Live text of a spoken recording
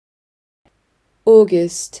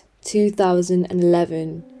August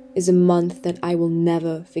 2011 is a month that I will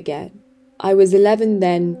never forget. I was 11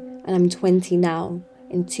 then and I'm 20 now,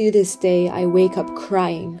 and to this day I wake up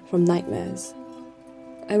crying from nightmares.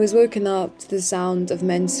 I was woken up to the sound of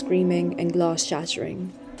men screaming and glass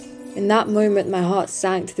shattering. In that moment my heart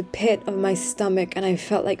sank to the pit of my stomach and I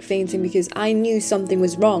felt like fainting because I knew something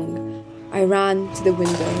was wrong. I ran to the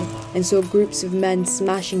window and saw groups of men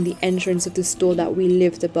smashing the entrance of the store that we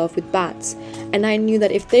lived above with bats, and I knew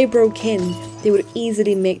that if they broke in, they would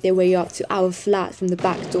easily make their way up to our flat from the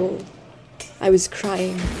back door. I was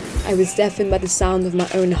crying. I was deafened by the sound of my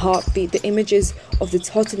own heartbeat. The images of the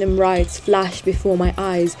Tottenham riots flashed before my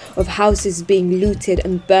eyes, of houses being looted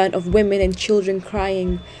and burnt, of women and children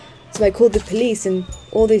crying. So I called the police and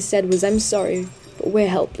all they said was, "I'm sorry, but we're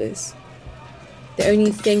helpless." The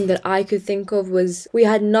only thing that I could think of was we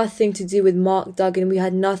had nothing to do with Mark Duggan, we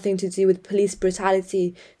had nothing to do with police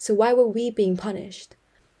brutality, so why were we being punished?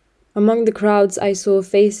 Among the crowds I saw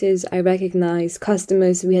faces I recognized,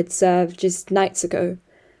 customers we had served just nights ago.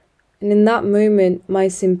 And in that moment my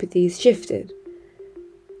sympathies shifted.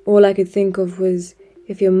 All I could think of was,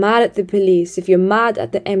 if you're mad at the police, if you're mad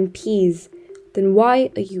at the MPs, then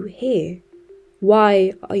why are you here?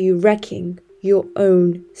 Why are you wrecking your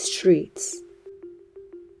own streets?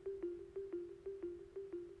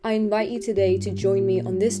 I invite you today to join me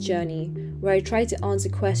on this journey where I try to answer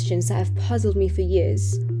questions that have puzzled me for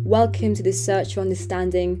years. Welcome to the search for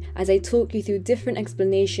understanding as I talk you through different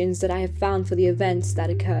explanations that I have found for the events that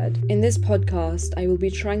occurred. In this podcast, I will be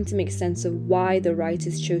trying to make sense of why the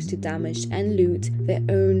rioters chose to damage and loot their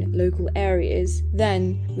own local areas.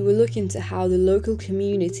 Then, we will look into how the local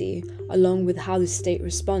community, along with how the state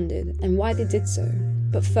responded, and why they did so.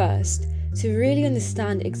 But first, to really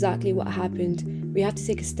understand exactly what happened, we have to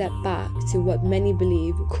take a step back to what many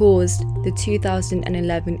believe caused the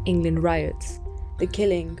 2011 England riots, the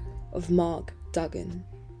killing of Mark Duggan.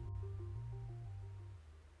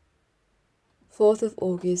 4th of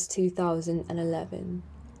August 2011.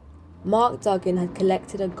 Mark Duggan had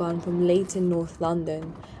collected a gun from Leyton, North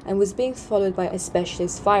London, and was being followed by a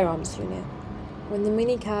specialist firearms unit. When the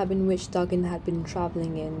minicab in which Duggan had been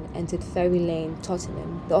travelling in entered Ferry Lane,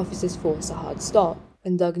 Tottenham, the officers forced a hard stop.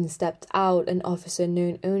 When Duggan stepped out, an officer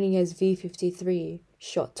known only as V53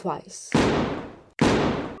 shot twice,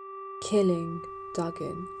 killing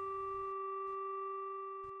Duggan.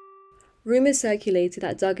 Rumours circulated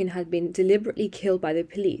that Duggan had been deliberately killed by the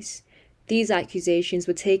police. These accusations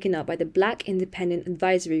were taken up by the Black Independent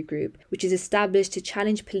Advisory Group, which is established to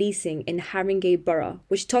challenge policing in Haringey Borough,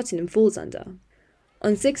 which Tottenham falls under.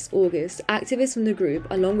 On 6 August, activists from the group,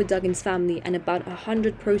 along with Duggan's family and about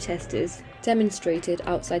 100 protesters, demonstrated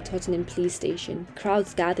outside Tottenham Police Station.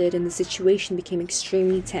 Crowds gathered and the situation became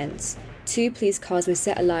extremely tense. 2 police cars were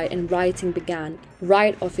set alight and rioting began.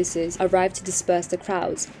 Riot officers arrived to disperse the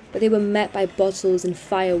crowds, but they were met by bottles and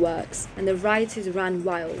fireworks, and the rioters ran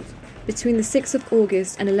wild. Between the 6th of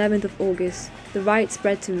August and 11th of August, the riot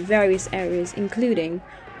spread to various areas, including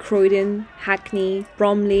Croydon, Hackney,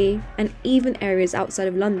 Bromley, and even areas outside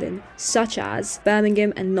of London, such as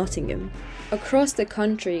Birmingham and Nottingham. Across the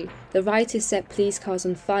country, the rioters set police cars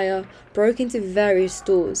on fire, broke into various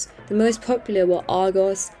stores. The most popular were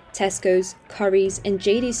Argos, Tesco's, Currys, and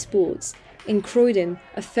JD Sports. In Croydon,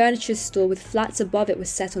 a furniture store with flats above it was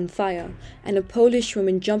set on fire, and a Polish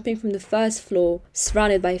woman jumping from the first floor,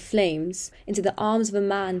 surrounded by flames, into the arms of a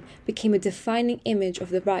man became a defining image of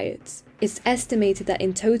the riots. It's estimated that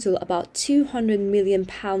in total about £200 million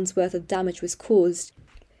worth of damage was caused.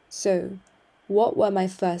 So, what were my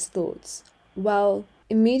first thoughts? Well,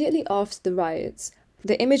 immediately after the riots,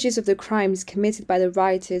 the images of the crimes committed by the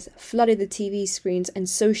rioters flooded the TV screens and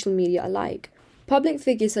social media alike. Public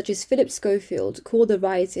figures such as Philip Schofield called the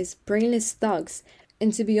rioters brainless thugs,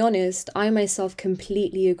 and to be honest, I myself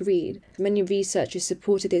completely agreed. Many researchers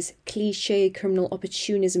supported this cliché criminal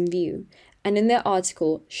opportunism view, and in their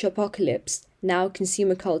article, Shopocalypse, Now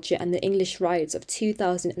Consumer Culture and the English Riots of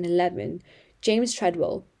 2011, James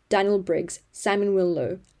Treadwell, Daniel Briggs, Simon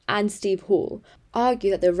Willow, and Steve Hall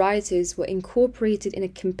argue that the rioters were incorporated in a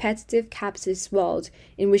competitive capitalist world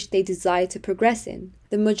in which they desired to progress in.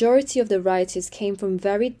 The majority of the rioters came from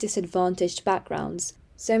very disadvantaged backgrounds.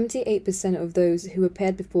 78% of those who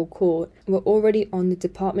appeared before court were already on the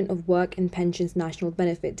Department of Work and Pensions National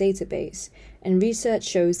Benefit database, and research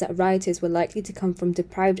shows that rioters were likely to come from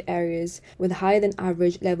deprived areas with higher than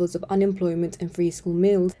average levels of unemployment and free school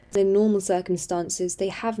meals. In normal circumstances, they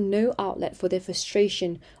have no outlet for their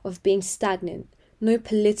frustration of being stagnant, no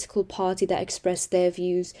political party that expressed their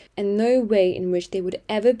views, and no way in which they would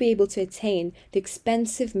ever be able to attain the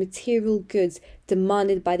expensive material goods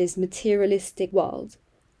demanded by this materialistic world.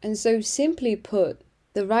 And so, simply put,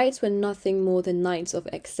 the riots were nothing more than nights of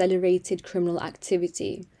accelerated criminal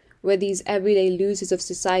activity, where these everyday losers of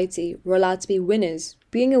society were allowed to be winners.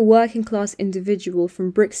 Being a working class individual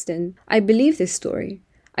from Brixton, I believe this story.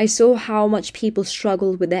 I saw how much people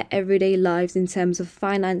struggled with their everyday lives in terms of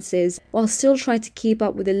finances, while still trying to keep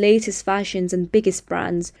up with the latest fashions and biggest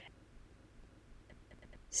brands.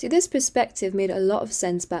 See, this perspective made a lot of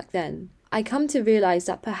sense back then. I come to realize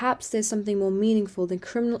that perhaps there's something more meaningful than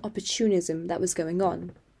criminal opportunism that was going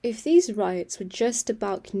on. If these riots were just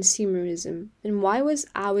about consumerism, then why was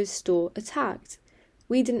our store attacked?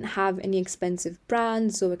 We didn't have any expensive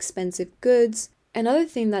brands or expensive goods. Another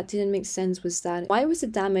thing that didn't make sense was that why was the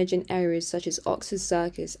damage in areas such as Oxford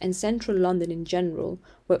Circus and central London in general,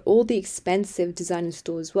 where all the expensive designer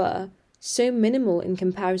stores were, so minimal in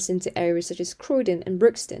comparison to areas such as Croydon and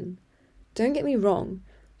Brixton? Don't get me wrong,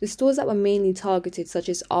 the stores that were mainly targeted, such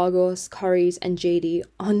as Argos, Currys and JD,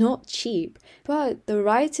 are not cheap, but the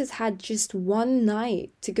rioters had just one night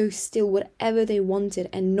to go steal whatever they wanted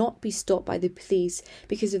and not be stopped by the police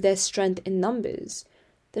because of their strength in numbers.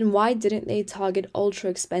 Then why didn't they target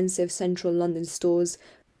ultra-expensive central London stores?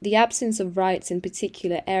 The absence of riots in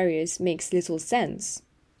particular areas makes little sense.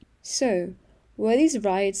 So, were these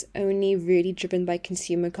riots only really driven by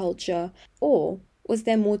consumer culture, or was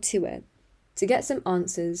there more to it? To get some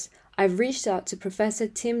answers, I've reached out to Professor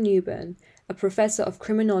Tim Newburn, a professor of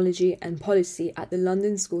criminology and policy at the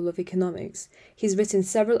London School of Economics. He's written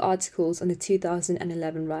several articles on the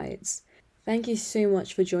 2011 riots. Thank you so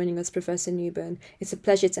much for joining us, Professor Newburn. It's a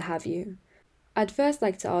pleasure to have you. I'd first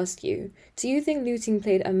like to ask you, do you think looting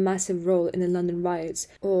played a massive role in the London riots,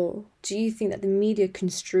 or do you think that the media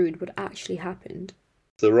construed what actually happened?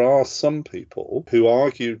 There are some people who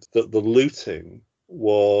argued that the looting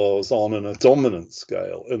was on a dominant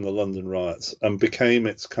scale in the London riots and became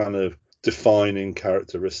its kind of defining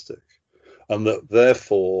characteristic, and that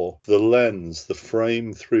therefore the lens, the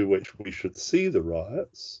frame through which we should see the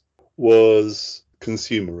riots was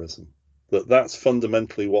consumerism. That's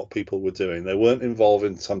fundamentally what people were doing. They weren't involved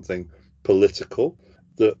in something political,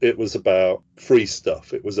 that it was about free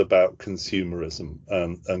stuff. It was about consumerism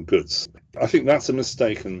and goods. I think that's a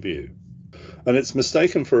mistaken view. And it's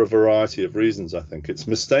mistaken for a variety of reasons, I think. It's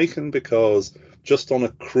mistaken because just on a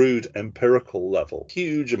crude empirical level,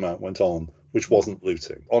 huge amount went on which wasn't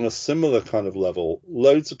looting. On a similar kind of level,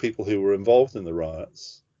 loads of people who were involved in the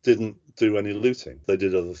riots didn't do any looting. They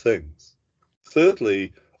did other things.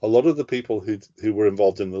 Thirdly, a lot of the people who were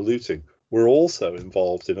involved in the looting were also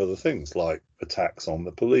involved in other things like attacks on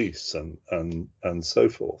the police and so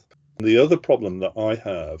forth. The other problem that I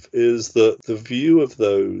have is that the view of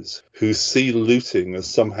those who see looting as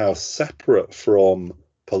somehow separate from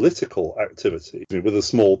political activity, with a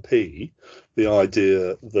small p, the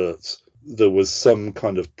idea that there was some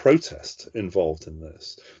kind of protest involved in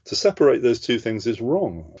this. To separate those two things is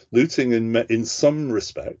wrong. Looting in some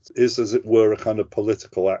respect is, as it were, a kind of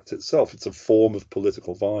political act itself. It's a form of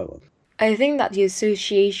political violence. I think that the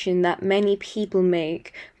association that many people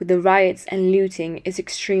make with the riots and looting is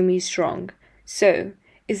extremely strong. So,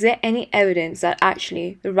 is there any evidence that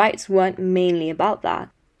actually the riots weren't mainly about that?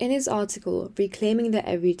 In his article, Reclaiming the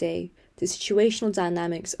Everyday, the Situational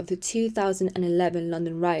Dynamics of the 2011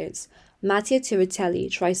 London Riots, Matteo Tiratelli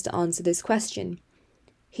tries to answer this question.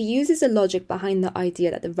 He uses the logic behind the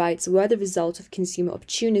idea that the riots were the result of consumer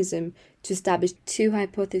opportunism to establish two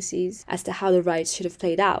hypotheses as to how the riots should have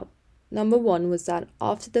played out. Number one was that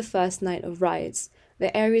after the first night of riots,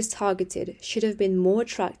 the areas targeted should have been more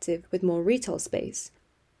attractive with more retail space.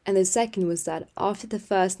 And the second was that after the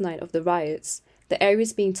first night of the riots, the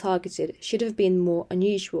areas being targeted should have been more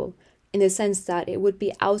unusual, in the sense that it would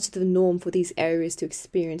be out of the norm for these areas to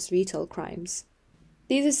experience retail crimes.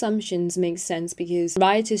 These assumptions make sense because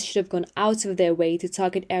rioters should have gone out of their way to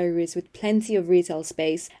target areas with plenty of retail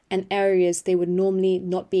space and areas they would normally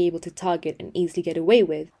not be able to target and easily get away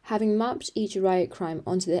with. Having mapped each riot crime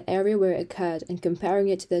onto the area where it occurred and comparing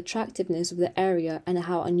it to the attractiveness of the area and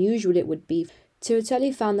how unusual it would be,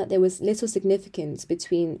 Tiratelli found that there was little significance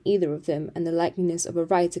between either of them and the likeliness of a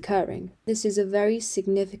riot occurring. This is a very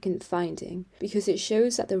significant finding because it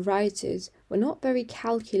shows that the rioters were not very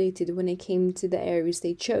calculated when it came to the areas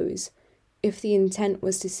they chose. If the intent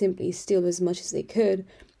was to simply steal as much as they could,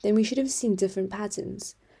 then we should have seen different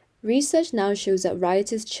patterns. Research now shows that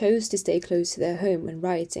rioters chose to stay close to their home when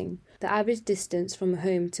rioting. The average distance from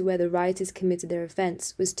home to where the rioters committed their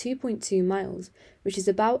offence was 2.2 miles, which is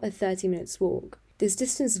about a 30 minutes walk. This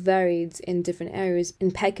distance varied in different areas.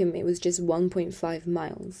 In Peckham, it was just 1.5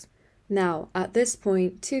 miles. Now, at this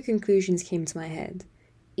point, two conclusions came to my head.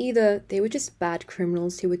 Either they were just bad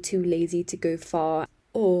criminals who were too lazy to go far,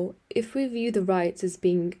 or if we view the riots as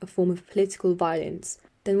being a form of political violence,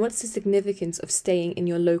 then what's the significance of staying in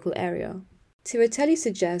your local area? Tsereteli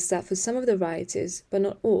suggests that for some of the rioters, but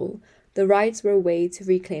not all, the riots were a way to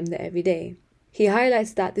reclaim their everyday. He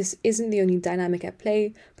highlights that this isn't the only dynamic at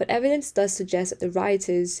play, but evidence does suggest that the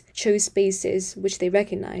rioters chose spaces which they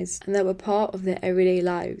recognize and that were part of their everyday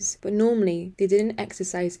lives, but normally they didn't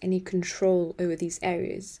exercise any control over these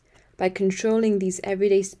areas. By controlling these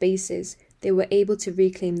everyday spaces, they were able to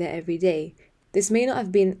reclaim their everyday. This may not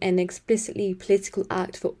have been an explicitly political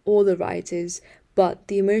act for all the rioters, but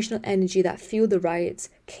the emotional energy that fueled the riots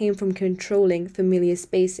came from controlling familiar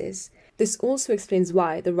spaces. This also explains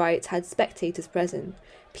why the riots had spectators present,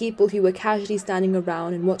 people who were casually standing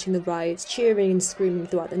around and watching the riots, cheering and screaming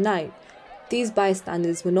throughout the night. These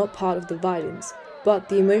bystanders were not part of the violence, but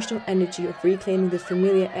the emotional energy of reclaiming the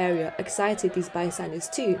familiar area excited these bystanders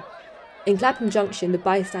too. In Clapham Junction, the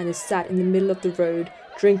bystanders sat in the middle of the road,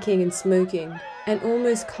 drinking and smoking. An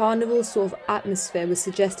almost carnival sort of atmosphere was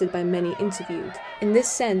suggested by many interviewed. In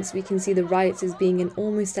this sense, we can see the riots as being an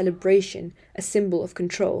almost celebration, a symbol of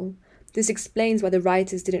control. This explains why the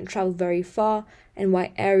rioters didn't travel very far and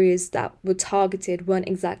why areas that were targeted weren't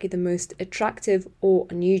exactly the most attractive or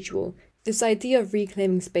unusual. This idea of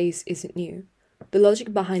reclaiming space isn't new. The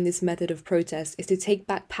logic behind this method of protest is to take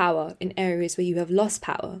back power in areas where you have lost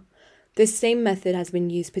power. This same method has been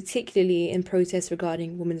used particularly in protests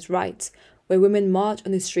regarding women's rights, where women march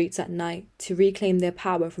on the streets at night to reclaim their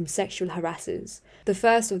power from sexual harassers. The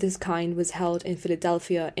first of this kind was held in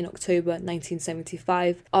Philadelphia in October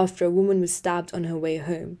 1975 after a woman was stabbed on her way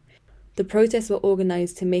home. The protests were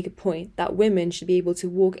organized to make a point that women should be able to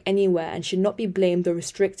walk anywhere and should not be blamed or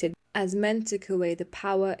restricted. As men took away the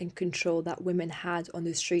power and control that women had on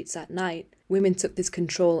the streets at night, women took this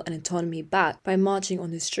control and autonomy back by marching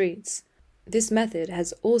on the streets. This method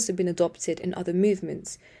has also been adopted in other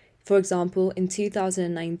movements. For example, in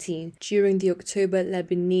 2019, during the October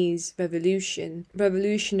Lebanese Revolution,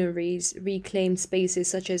 revolutionaries reclaimed spaces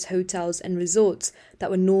such as hotels and resorts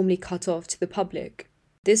that were normally cut off to the public.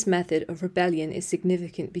 This method of rebellion is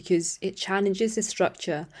significant because it challenges the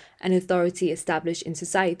structure and authority established in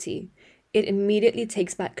society. It immediately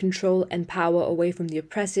takes back control and power away from the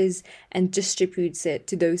oppressors and distributes it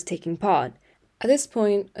to those taking part. At this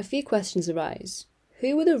point, a few questions arise.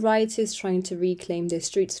 Who were the rioters trying to reclaim their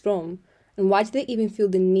streets from, and why did they even feel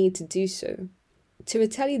the need to do so?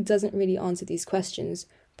 Tsereteli doesn't really answer these questions,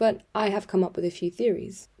 but I have come up with a few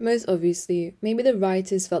theories. Most obviously, maybe the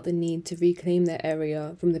rioters felt the need to reclaim their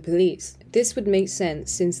area from the police. This would make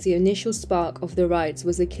sense since the initial spark of the riots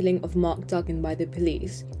was the killing of Mark Duggan by the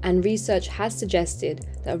police, and research has suggested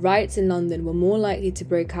that riots in London were more likely to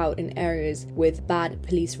break out in areas with bad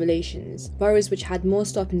police relations. Boroughs which had more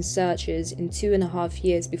stop and searches in 2.5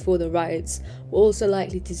 years before the riots were also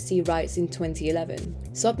likely to see riots in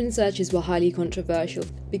 2011. Stop and searches were highly controversial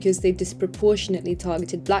because they disproportionately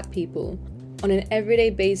targeted black people. On an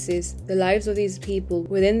everyday basis, the lives of these people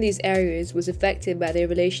within these areas was affected by their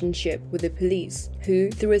relationship with the police,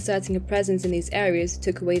 who, through asserting a presence in these areas,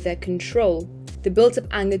 took away their control. The built-up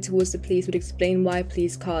anger towards the police would explain why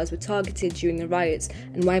police cars were targeted during the riots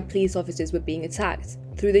and why police officers were being attacked.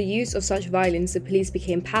 Through the use of such violence, the police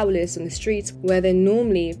became powerless on the streets where they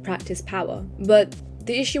normally practice power. But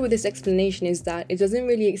the issue with this explanation is that it doesn't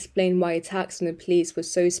really explain why attacks on the police were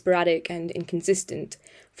so sporadic and inconsistent.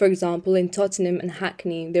 For example, in Tottenham and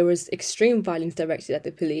Hackney, there was extreme violence directed at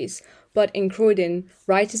the police, but in Croydon,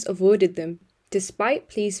 rioters avoided them, despite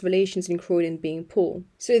police relations in Croydon being poor.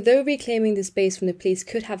 So though reclaiming the space from the police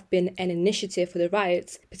could have been an initiative for the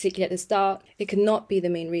riots, particularly at the start, it could not be the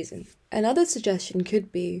main reason. Another suggestion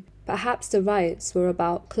could be, perhaps the riots were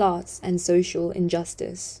about class and social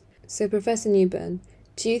injustice. So Professor Newburn,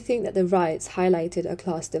 do you think that the riots highlighted a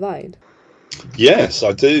class divide? Yes,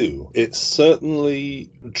 I do. It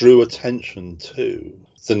certainly drew attention to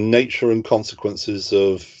the nature and consequences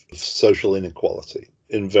of social inequality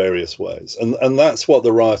in various ways. And that's what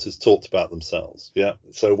the rioters talked about themselves. Yeah.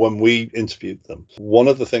 So when we interviewed them, one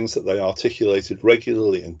of the things that they articulated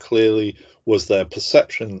regularly and clearly was their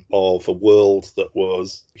perception of a world that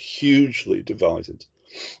was hugely divided,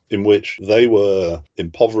 in which they were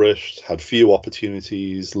impoverished, had few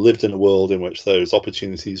opportunities, lived in a world in which those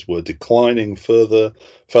opportunities were declining further,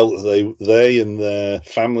 felt that they and their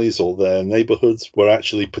families or their neighbourhoods were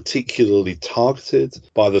actually particularly targeted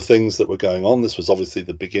by the things that were going on. This was obviously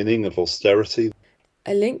the beginning of austerity.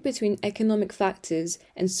 A link between economic factors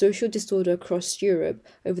and social disorder across Europe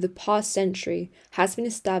over the past century has been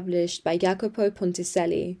established by Jacopo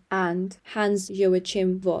Ponticelli and Hans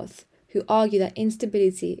Joachim Voth, who argue that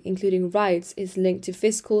instability, including riots, is linked to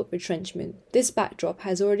fiscal retrenchment. This backdrop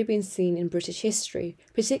has already been seen in British history,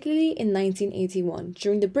 particularly in 1981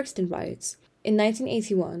 during the Brixton riots. In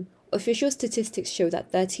 1981, official statistics show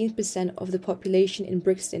that 13% of the population in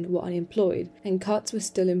Brixton were unemployed, and cuts were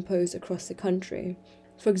still imposed across the country.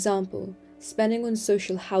 For example, spending on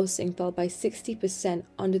social housing fell by 60%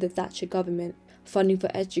 under the Thatcher government. Funding for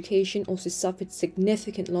education also suffered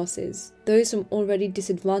significant losses. Those from already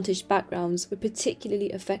disadvantaged backgrounds were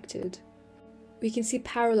particularly affected. We can see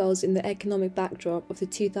parallels in the economic backdrop of the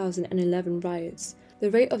 2011 riots. The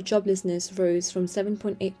rate of joblessness rose from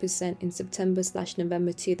 7.8% in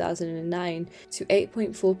September/November 2009 to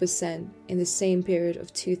 8.4% in the same period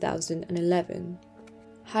of 2011.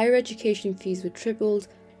 Higher education fees were tripled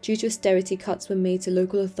due to austerity cuts were made to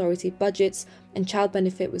local authority budgets, and child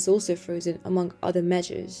benefit was also frozen, among other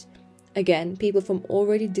measures. Again, people from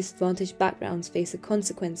already disadvantaged backgrounds face the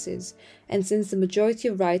consequences, and since the majority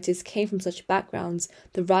of rioters came from such backgrounds,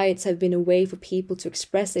 the riots have been a way for people to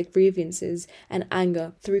express their grievances and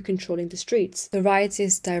anger through controlling the streets. The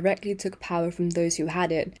rioters directly took power from those who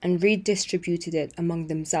had it and redistributed it among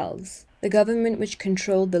themselves. The government, which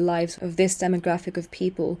controlled the lives of this demographic of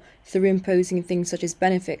people through imposing things such as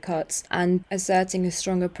benefit cuts and asserting a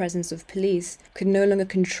stronger presence of police, could no longer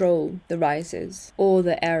control the rioters or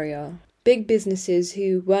the area. Big businesses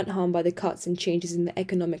who weren't harmed by the cuts and changes in the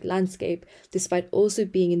economic landscape, despite also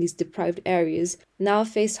being in these deprived areas, now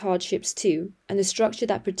faced hardships too, and the structure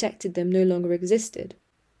that protected them no longer existed.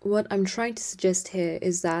 What I'm trying to suggest here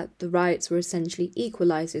is that the riots were essentially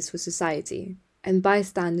equalizers for society, and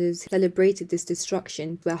bystanders celebrated this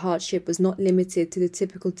destruction where hardship was not limited to the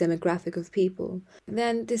typical demographic of people.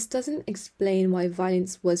 Then this doesn't explain why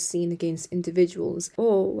violence was seen against individuals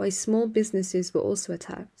or why small businesses were also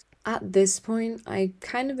attacked. At this point, I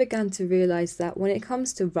kind of began to realize that when it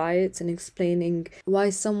comes to riots and explaining why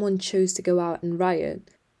someone chose to go out and riot,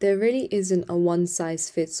 there really isn't a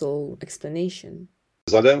one-size-fits-all explanation.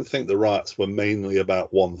 I don't think the riots were mainly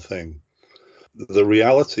about one thing. The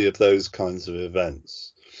reality of those kinds of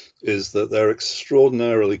events is that they're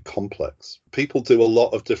extraordinarily complex. People do a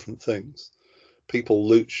lot of different things. People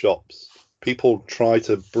loot shops. People try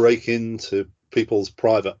to break into people's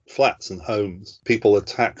private flats and homes. People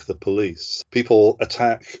attack the police. People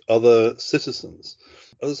attack other citizens.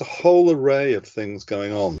 There's a whole array of things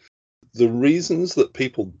going on. The reasons that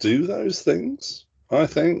people do those things, I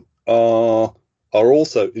think, are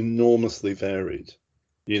also enormously varied.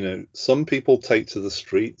 Some people take to the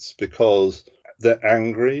streets because they're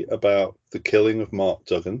angry about the killing of Mark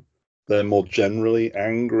Duggan. They're more generally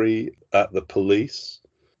angry at the police.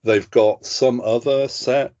 They've got some other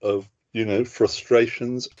set of,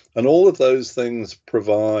 frustrations. And all of those things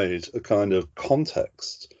provide a kind of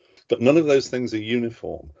context, but none of those things are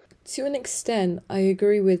uniform. To an extent, I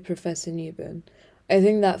agree with Professor Newburn. I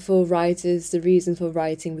think that for writers, the reason for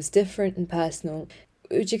writing was different and personal,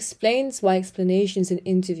 which explains why explanations in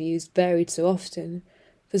interviews varied so often.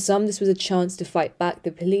 For some, this was a chance to fight back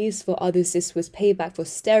the police. For others, this was payback for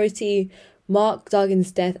austerity. Mark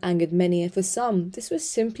Duggan's death angered many, and for some, this was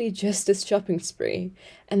simply just a shopping spree.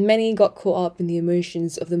 And many got caught up in the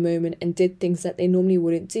emotions of the moment and did things that they normally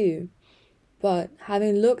wouldn't do. But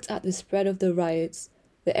having looked at the spread of the riots,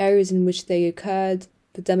 the areas in which they occurred,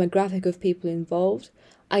 the demographic of people involved,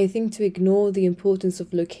 I think to ignore the importance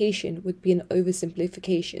of location would be an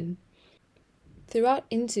oversimplification. Throughout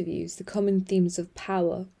interviews, the common themes of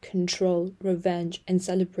power, control, revenge, and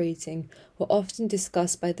celebrating were often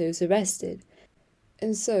discussed by those arrested.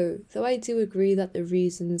 And so, though I do agree that the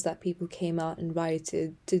reasons that people came out and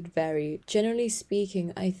rioted did vary, generally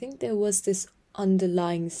speaking, I think there was this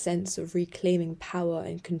underlying sense of reclaiming power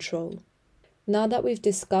and control. Now that we've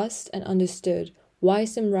discussed and understood why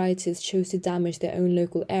some rioters chose to damage their own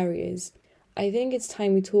local areas, I think it's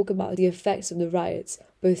time we talk about the effects of the riots,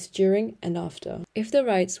 both during and after. If the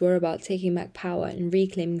riots were about taking back power and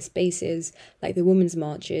reclaiming spaces, like the women's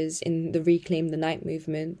marches in the Reclaim the Night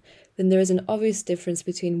movement, then there is an obvious difference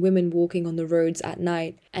between women walking on the roads at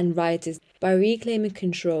night and rioters. By reclaiming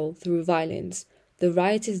control through violence, the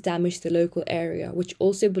rioters damage the local area, which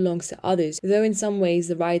also belongs to others, though in some ways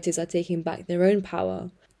the rioters are taking back their own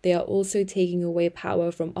power. They are also taking away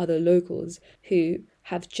power from other locals who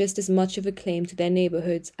have just as much of a claim to their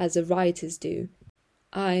neighborhoods as the rioters do.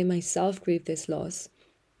 I myself grieve this loss.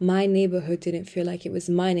 My neighborhood didn't feel like it was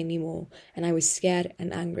mine anymore, and I was scared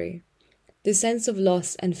and angry. The sense of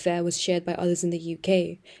loss and fear was shared by others in the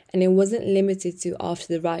UK, and it wasn't limited to after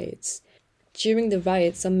the riots. During the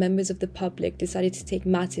riots, some members of the public decided to take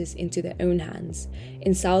matters into their own hands.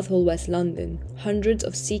 In Southall, West London, hundreds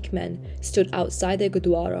of Sikh men stood outside their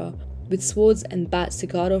Gurdwara with swords and bats to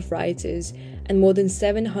guard off rioters, and more than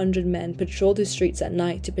 700 men patrolled the streets at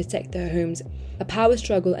night to protect their homes. A power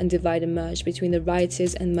struggle and divide emerged between the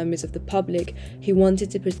rioters and members of the public who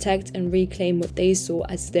wanted to protect and reclaim what they saw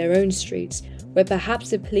as their own streets. Where perhaps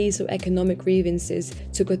the police or economic grievances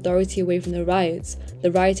took authority away from the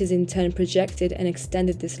rioters in turn projected and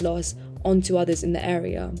extended this loss onto others in the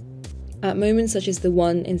area. At moments such as the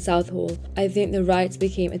one in Southall, I think the riots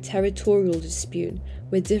became a territorial dispute,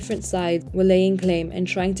 where different sides were laying claim and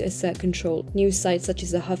trying to assert control. News sites such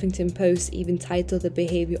as the Huffington Post even titled the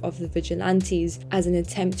behaviour of the vigilantes as an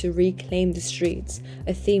attempt to reclaim the streets,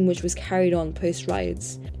 a theme which was carried on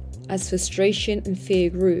post-riots. As frustration and fear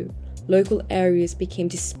grew, local areas became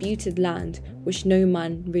disputed land which no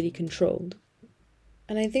man really controlled.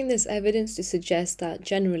 And I think there's evidence to suggest that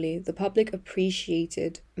generally the public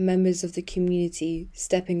appreciated members of the community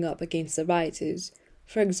stepping up against the rioters.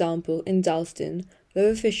 For example, in Dalston, though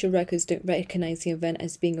official records don't recognise the event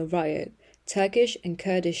as being a riot, Turkish and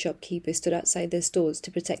Kurdish shopkeepers stood outside their stores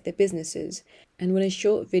to protect their businesses, and when a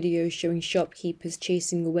short video showing shopkeepers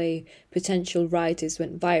chasing away potential rioters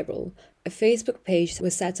went viral, a Facebook page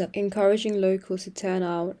was set up encouraging locals to turn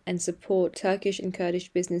out and support Turkish and Kurdish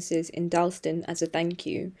businesses in Dalston as a thank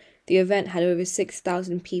you. The event had over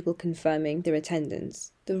 6,000 people confirming their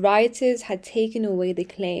attendance. The rioters had taken away the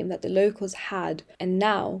claim that the locals had, and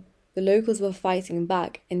now the locals were fighting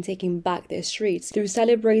back and taking back their streets through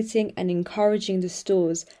celebrating and encouraging the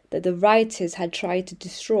stores that the rioters had tried to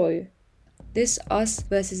destroy. This us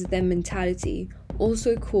versus them mentality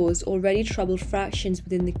also caused already troubled fractions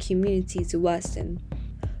within the community to worsen.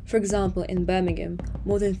 For example, in Birmingham,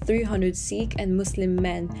 more than 300 Sikh and Muslim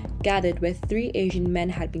men gathered where 3 Asian men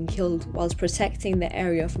had been killed whilst protecting the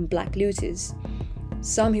area from black looters.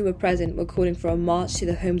 Some who were present were calling for a march to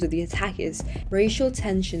the homes of the attackers. Racial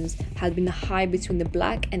tensions had been high between the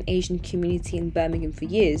black and Asian community in Birmingham for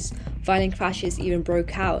years. Violent clashes even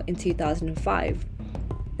broke out in 2005.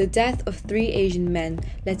 The death of 3 Asian men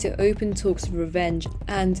led to open talks of revenge,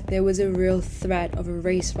 and there was a real threat of a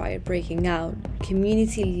race riot breaking out.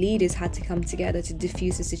 Community leaders had to come together to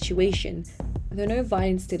defuse the situation. Though no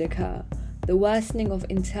violence did occur, the worsening of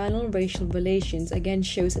internal racial relations again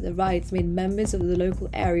shows that the riots made members of the local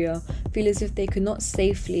area feel as if they could not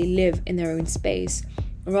safely live in their own space.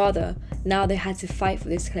 Rather, now they had to fight for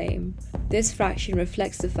this claim. This fraction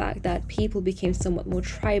reflects the fact that people became somewhat more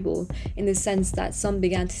tribal, in the sense that some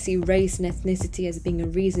began to see race and ethnicity as being a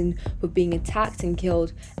reason for being attacked and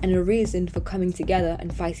killed, and a reason for coming together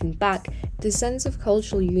and fighting back. The sense of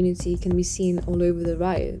cultural unity can be seen all over the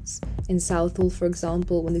riots. In Southall, for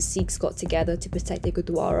example, when the Sikhs got together to protect their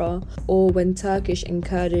Gurdwara, or when Turkish and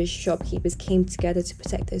Kurdish shopkeepers came together to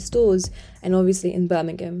protect their stores, and obviously in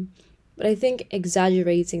Birmingham. But I think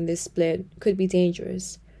exaggerating this split could be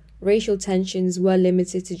dangerous. Racial tensions were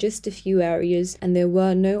limited to just a few areas, and there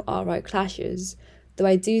were no outright clashes, though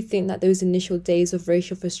I do think that those initial days of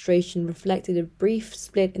racial frustration reflected a brief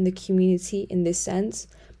split in the community in this sense.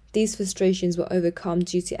 These frustrations were overcome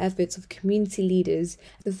due to efforts of community leaders.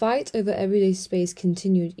 The fight over everyday space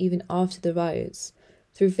continued even after the riots.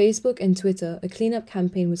 Through Facebook and Twitter, a cleanup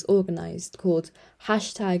campaign was organised called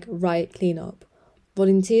 #RiotCleanup.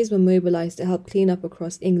 Volunteers were mobilised to help clean up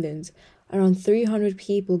across England. Around 300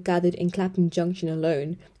 people gathered in Clapham Junction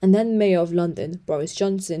alone, and then Mayor of London, Boris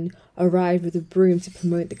Johnson, arrived with a broom to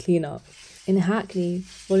promote the clean-up. In Hackney,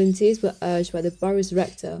 volunteers were urged by the borough's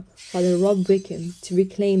rector, Father Rob Wickham, to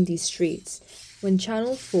reclaim these streets. When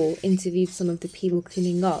Channel 4 interviewed some of the people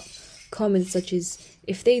cleaning up, comments such as,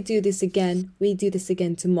 "If they do this again, we do this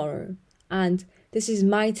again tomorrow," and "This is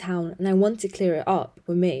my town and I want to clear it up,"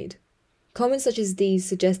 were made. Comments such as these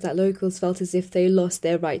suggest that locals felt as if they lost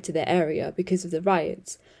their right to their area because of the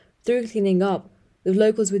riots. Through cleaning up, the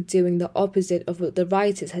locals were doing the opposite of what the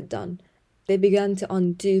rioters had done. They began to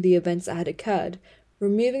undo the events that had occurred,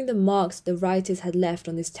 removing the marks the rioters had left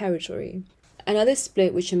on this territory. Another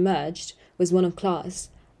split which emerged was one of class.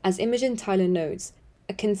 As Imogen Tyler notes,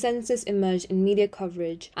 a consensus emerged in media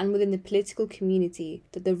coverage and within the political community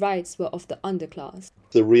that the riots were of the underclass.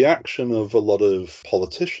 The reaction of a lot of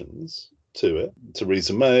politicians to it,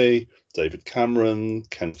 Theresa May, David Cameron,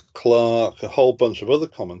 Kent Clarke, a whole bunch of other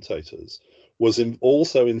commentators, was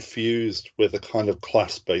also infused with a kind of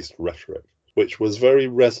class-based rhetoric, which was very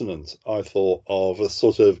resonant, I thought, of a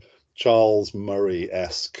sort of Charles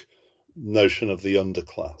Murray-esque notion of the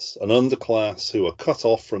underclass, an underclass who are cut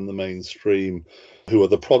off from the mainstream, who are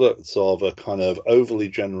the products of a kind of overly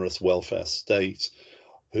generous welfare state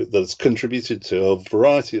that's contributed to a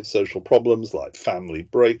variety of social problems like family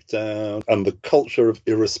breakdown and the culture of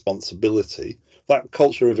irresponsibility. That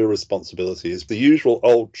culture of irresponsibility is the usual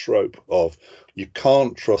old trope of you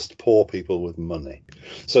can't trust poor people with money.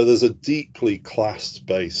 So there's a deeply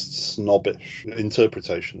class-based, snobbish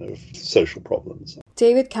interpretation of social problems.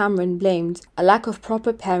 David Cameron blamed a lack of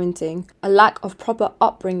proper parenting, a lack of proper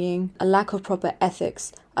upbringing, a lack of proper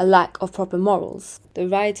ethics, a lack of proper morals. The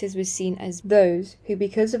rioters were seen as those who,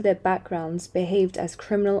 because of their backgrounds, behaved as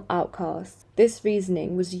criminal outcasts. This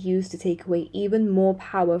reasoning was used to take away even more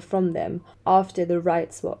power from them after the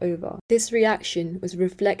riots were over. This reaction was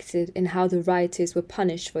reflected in how the rioters were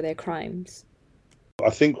punished for their crimes. I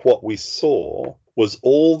think what we saw was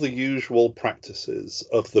all the usual practices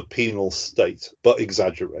of the penal state, but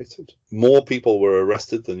exaggerated. More people were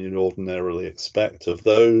arrested than you'd ordinarily expect. Of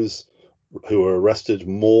those who were arrested,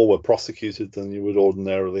 more were prosecuted than you would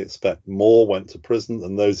ordinarily expect. More went to prison,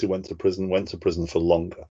 and those who went to prison for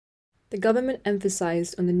longer. The government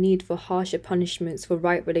emphasized on the need for harsher punishments for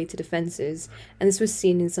riot-related offences, and this was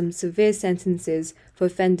seen in some severe sentences for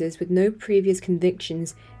offenders with no previous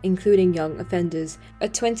convictions, including young offenders. A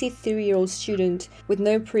 23-year-old student with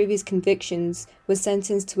no previous convictions was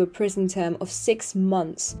sentenced to a prison term of 6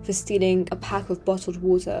 months for stealing a pack of bottled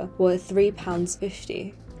water worth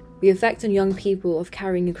 £3.50. The effect on young people of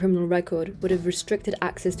carrying a criminal record would have restricted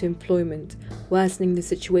access to employment, worsening the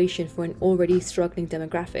situation for an already struggling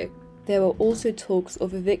demographic. There were also talks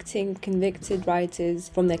of evicting convicted rioters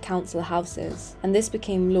from their council houses, and this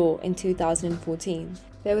became law in 2014.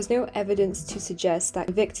 There was no evidence to suggest that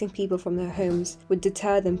evicting people from their homes would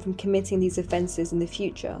deter them from committing these offences in the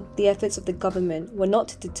future. The efforts of the government were not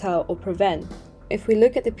to deter or prevent. If we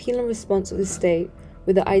look at the penal response of the state,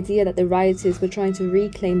 with the idea that the rioters were trying to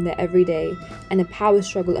reclaim their everyday, and a power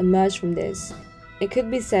struggle emerged from this, it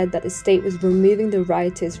could be said that the state was removing the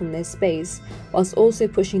rioters from their space, whilst also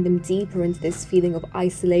pushing them deeper into this feeling of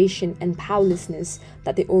isolation and powerlessness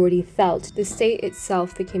that they already felt. The state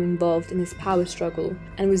itself became involved in this power struggle,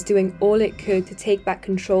 and was doing all it could to take back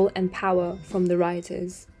control and power from the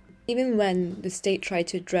rioters. Even when the state tried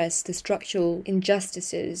to address the structural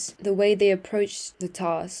injustices, the way they approached the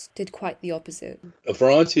task did quite the opposite. A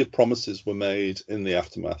variety of promises were made in the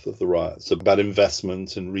aftermath of the riots about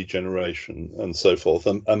investment and regeneration and so forth.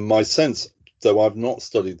 And my sense, though I've not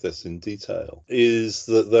studied this in detail, is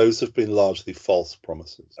that those have been largely false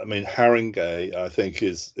promises. I mean, Haringey, I think,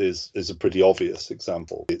 is a pretty obvious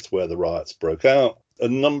example. It's where the riots broke out. A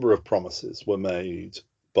number of promises were made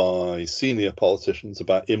by senior politicians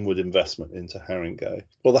about inward investment into Haringey.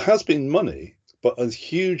 Well, there has been money, but a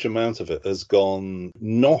huge amount of it has gone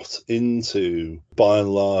not into, by and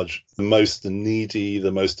large, the most needy,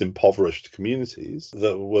 the most impoverished communities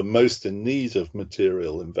that were most in need of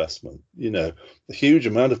material investment. You know, a huge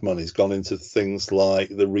amount of money has gone into things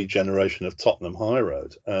like the regeneration of Tottenham High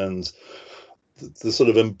Road and the sort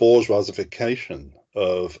of embourgeoisification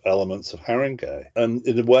of elements of Haringey. And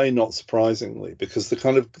in a way, not surprisingly, because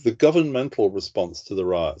the governmental response to the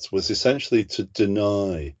riots was essentially to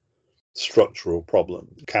deny structural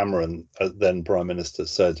problems. Cameron, then Prime Minister,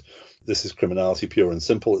 said, this is criminality pure and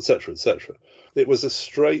simple, etc., etc. It was a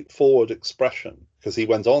straightforward expression, because he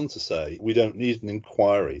went on to say, we don't need an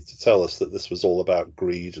inquiry to tell us that this was all about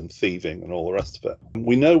greed and thieving and all the rest of it.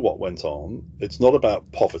 We know what went on. It's not about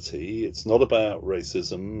poverty. It's not about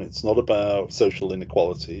racism. It's not about social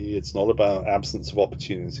inequality. It's not about absence of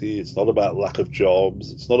opportunity. It's not about lack of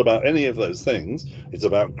jobs. It's not about any of those things. It's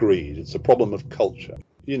about greed. It's a problem of culture.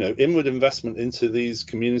 You know, inward investment into these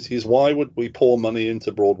communities. Why would we pour money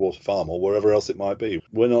into Broadwater Farm or wherever else it might be?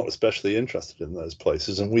 We're not especially interested in those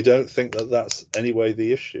places, and we don't think that that's anyway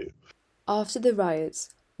the issue. After the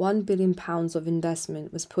riots, £1 billion of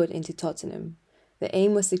investment was put into Tottenham. The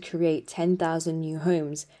aim was to create 10,000 new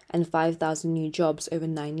homes and 5,000 new jobs over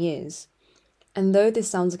 9 years. And though this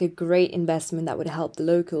sounds like a great investment that would help the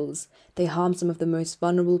locals, they harmed some of the most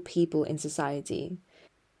vulnerable people in society.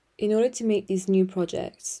 In order to make these new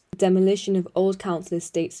projects, the demolition of old council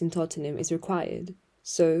estates in Tottenham is required.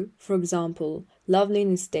 So, for example, Love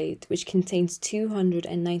Lane Estate, which contains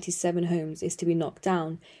 297 homes, is to be knocked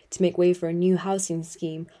down to make way for a new housing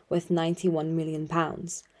scheme worth £91 million.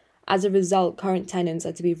 As a result, current tenants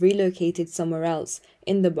are to be relocated somewhere else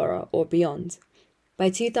in the borough or beyond.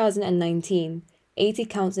 By 2019, 80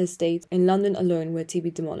 council estates in London alone were to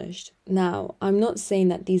be demolished. Now, I'm not saying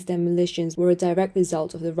that these demolitions were a direct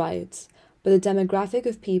result of the riots, but the demographic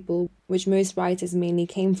of people, which most rioters mainly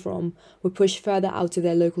came from, were pushed further out of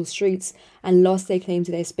their local streets and lost their claim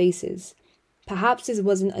to their spaces. Perhaps this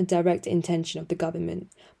wasn't a direct intention of the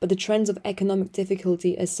government, but the trends of economic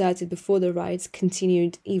difficulty asserted before the riots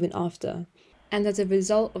continued even after. And as a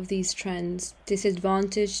result of these trends,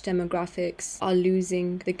 disadvantaged demographics are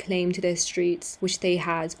losing the claim to their streets which they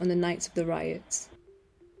had on the nights of the riots.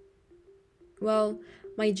 Well,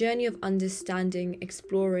 my journey of understanding,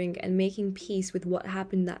 exploring, and making peace with what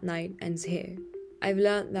happened that night ends here. I've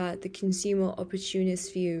learned that the consumer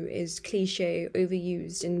opportunist view is cliché,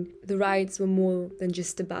 overused, and the riots were more than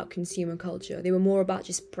just about consumer culture. They were more about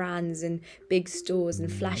just brands and big stores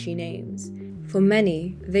and flashy names. For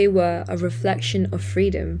many, they were a reflection of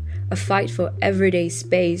freedom, a fight for everyday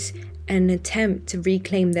space, and an attempt to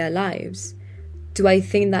reclaim their lives. Do I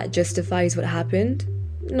think that justifies what happened?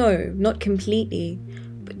 No, not completely.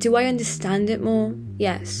 But do I understand it more?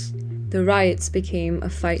 Yes. The riots became a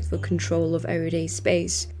fight for control of everyday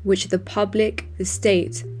space, which the public, the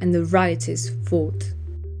state, and the rioters fought.